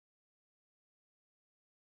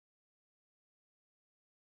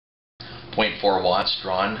0.4 watts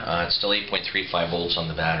drawn. It's still 8.35 volts on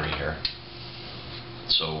the battery here.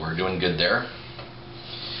 So we're doing good there.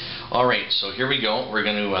 Alright, so here we go. We're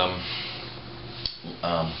going to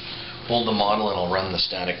hold the model and I'll run the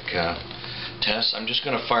static test. I'm just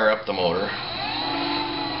going to fire up the motor.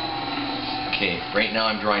 Okay, right now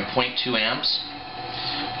I'm drawing 0.2 amps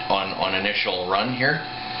on initial run here,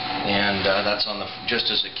 and that's on the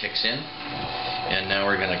just as it kicks in. And now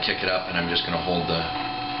we're going to kick it up, and I'm just going to hold the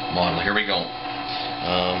model. Here we go.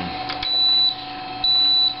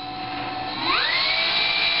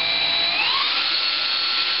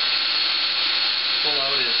 Full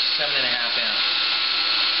out is 7.5 amps.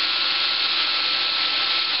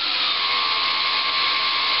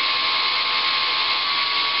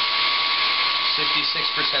 66%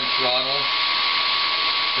 throttle,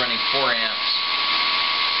 running 4 amps.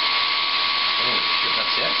 Oh shit,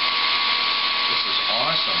 that's it? This is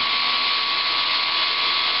awesome.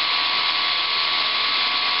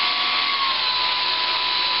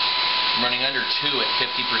 I'm running under 2 at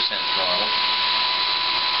 50% throttle.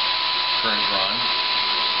 Current drawn.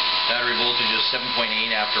 Battery voltage is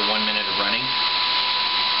 7.8 after 1 minute of running.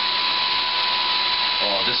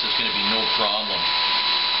 Oh, this is going to be no problem.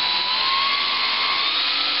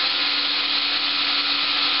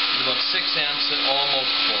 About 6 amps at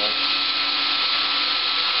almost full.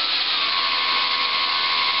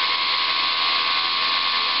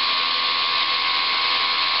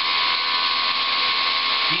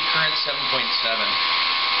 Peak current 7.7.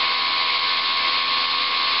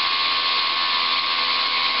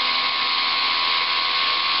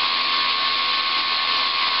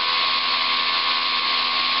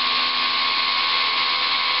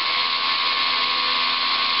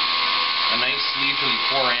 A nice leisurely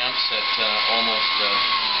 4 amps at almost,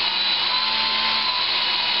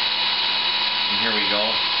 and here we go.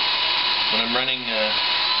 When I'm running 55%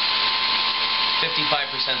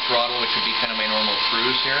 throttle, which would be kind of my normal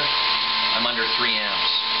cruise here, I'm under 3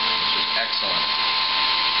 amps, which is excellent.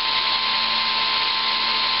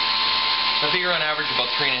 So I figure on average about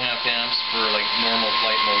 3.5 amps for like normal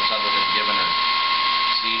flight modes other than given or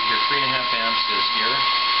see here, 3.5 amps is here.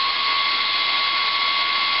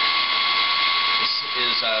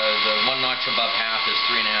 The 1 notch above half is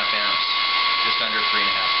 3.5 amps, just under 3.5,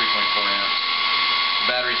 3.4 amps. The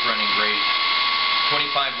battery's running great.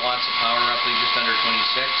 25 watts of power roughly, just under 26.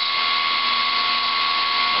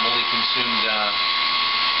 I'm only consumed,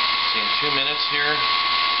 say in 2 minutes here.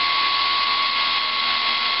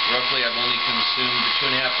 Roughly I've only consumed,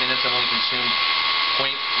 2.5 minutes, I've only consumed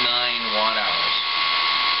 0.9 watt hours,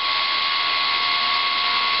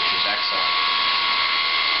 which is excellent.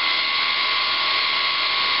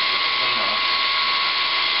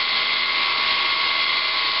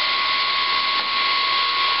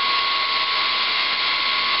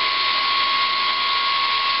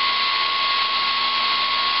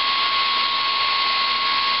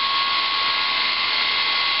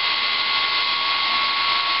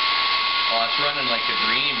 It's running like a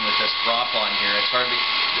dream with this prop on here. It's hardly,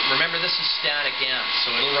 remember this is static amps,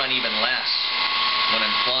 so it'll run even less when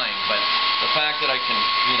I'm flying, but the fact that I can,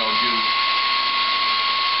 you know, do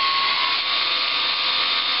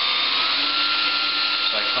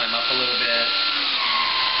so I climb up a little bit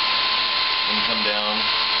and come down,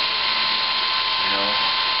 you know,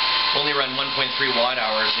 only run 1.3 watt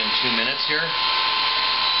hours in 2 minutes here.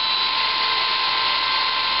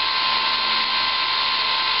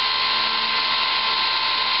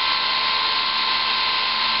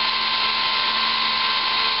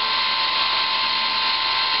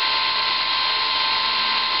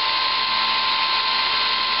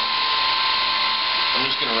 I'm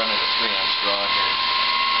just going to run at a 3 amps draw here.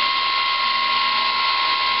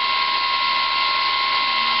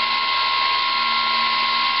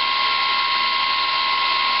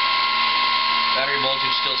 Battery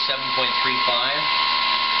voltage still 7.35.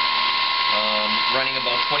 Running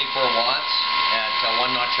about 24 watts at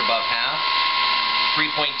 1 notch above half.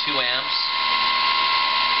 3.2 amps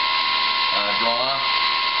draw.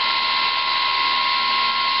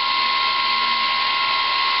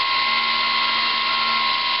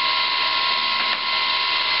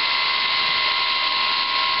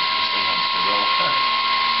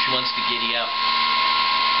 She wants to giddy up.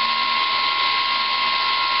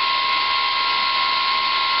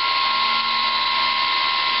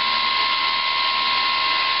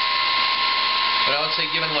 But I would say,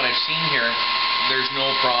 given what I've seen here, there's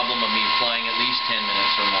no problem of me flying at least 10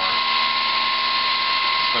 minutes or more.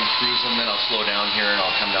 If I'm cruising, then I'll slow down here and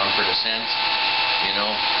I'll come down for descent, you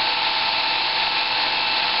know.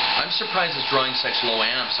 I'm surprised it's drawing such low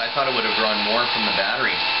amps. I thought it would have drawn more from the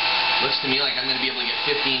battery. Looks to me like I'm going to be able to get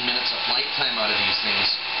 15 minutes of flight time out of these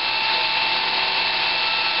things.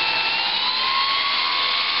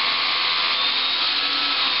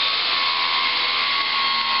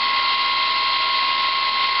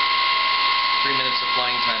 Of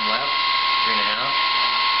flying time left, 3.5.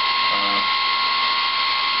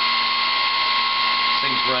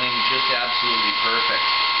 Thing's running just absolutely perfect.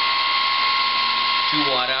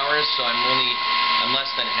 2 watt-hours, so I'm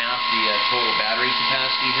less than half the total battery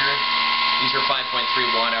capacity here. These are 5.3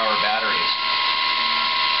 watt-hour batteries.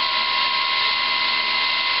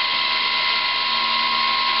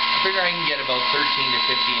 I figure I can get about 13 to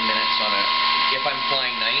 15 minutes on it if I'm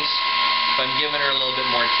flying nice. If I'm giving her a little bit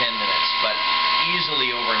more, 10 minutes, but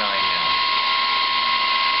easily over 9 now.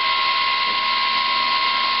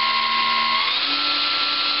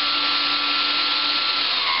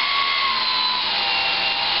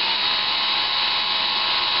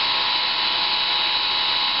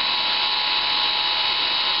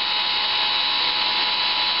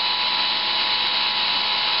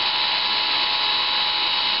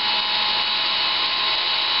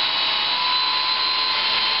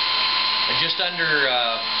 Just under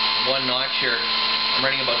 1 notch here. I'm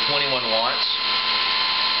running about 21 watts,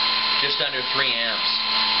 just under 3 amps.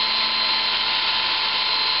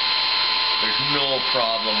 There's no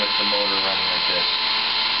problem with the motor running like this.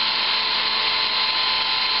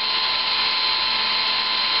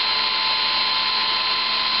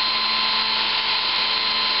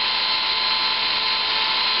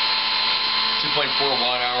 .4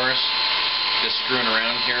 watt-hours, just screwing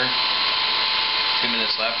around here. 2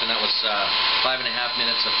 minutes left, and that was 5.5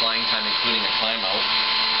 minutes of flying time, including a climb out.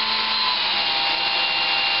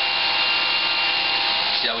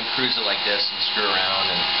 See, I would cruise it like this and screw around,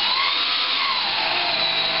 and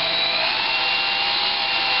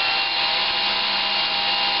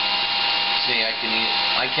see,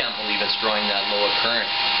 I can't believe it's drawing that low a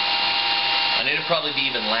current, and it'd probably be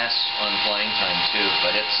even less on flying time too.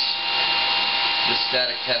 But the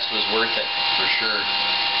static test was worth it for sure.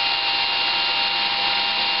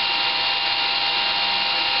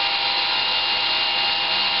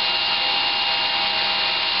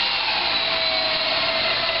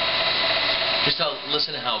 Just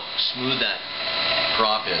listen to how smooth that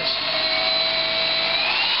drop is.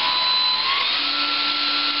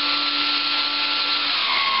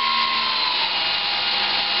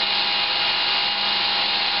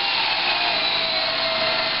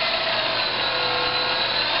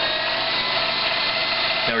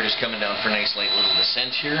 Now we're just coming down for a nice light little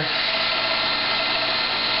descent here.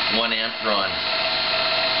 1 amp drawn.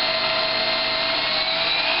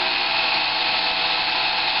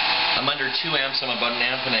 I'm under 2 amps. I'm about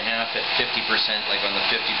 1.5 amps at 50%, like on the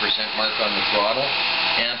 50% mark on the throttle.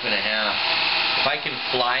 1.5 amps. If I can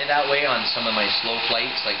fly that way on some of my slow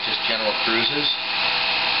flights, like just general cruises,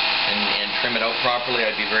 and trim it out properly,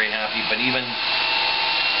 I'd be very happy. But even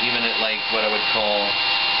at like what I would call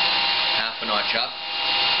half a notch up,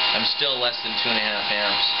 I'm still less than 2.5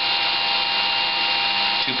 amps.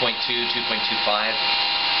 2.2, 2.25.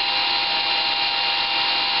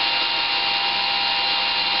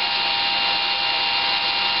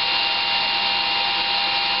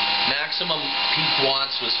 Maximum peak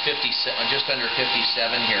watts was just under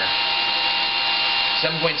 57 here.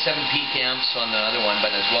 7.7 peak amps on the other one,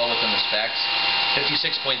 but as well within the specs.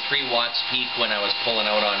 56.3 watts peak when I was pulling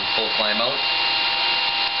out on full climb out.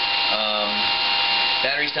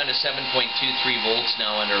 Battery's down to 7.23 volts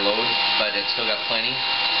now under load, but it's still got plenty.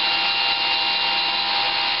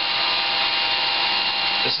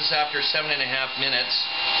 This is after 7.5 minutes,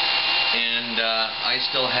 and I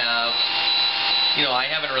still have, I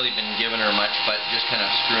haven't really been giving her much, but just kind of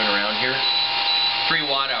screwing around here. 3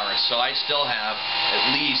 watt-hours, so I still have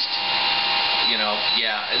at least,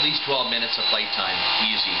 at least 12 minutes of flight time,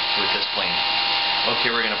 easy, with this plane. Okay,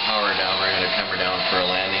 we're going to power her down. We're going to come her down for a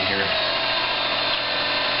landing here.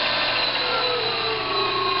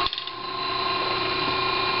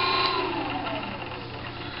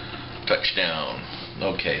 Touchdown.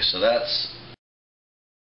 Okay, so that's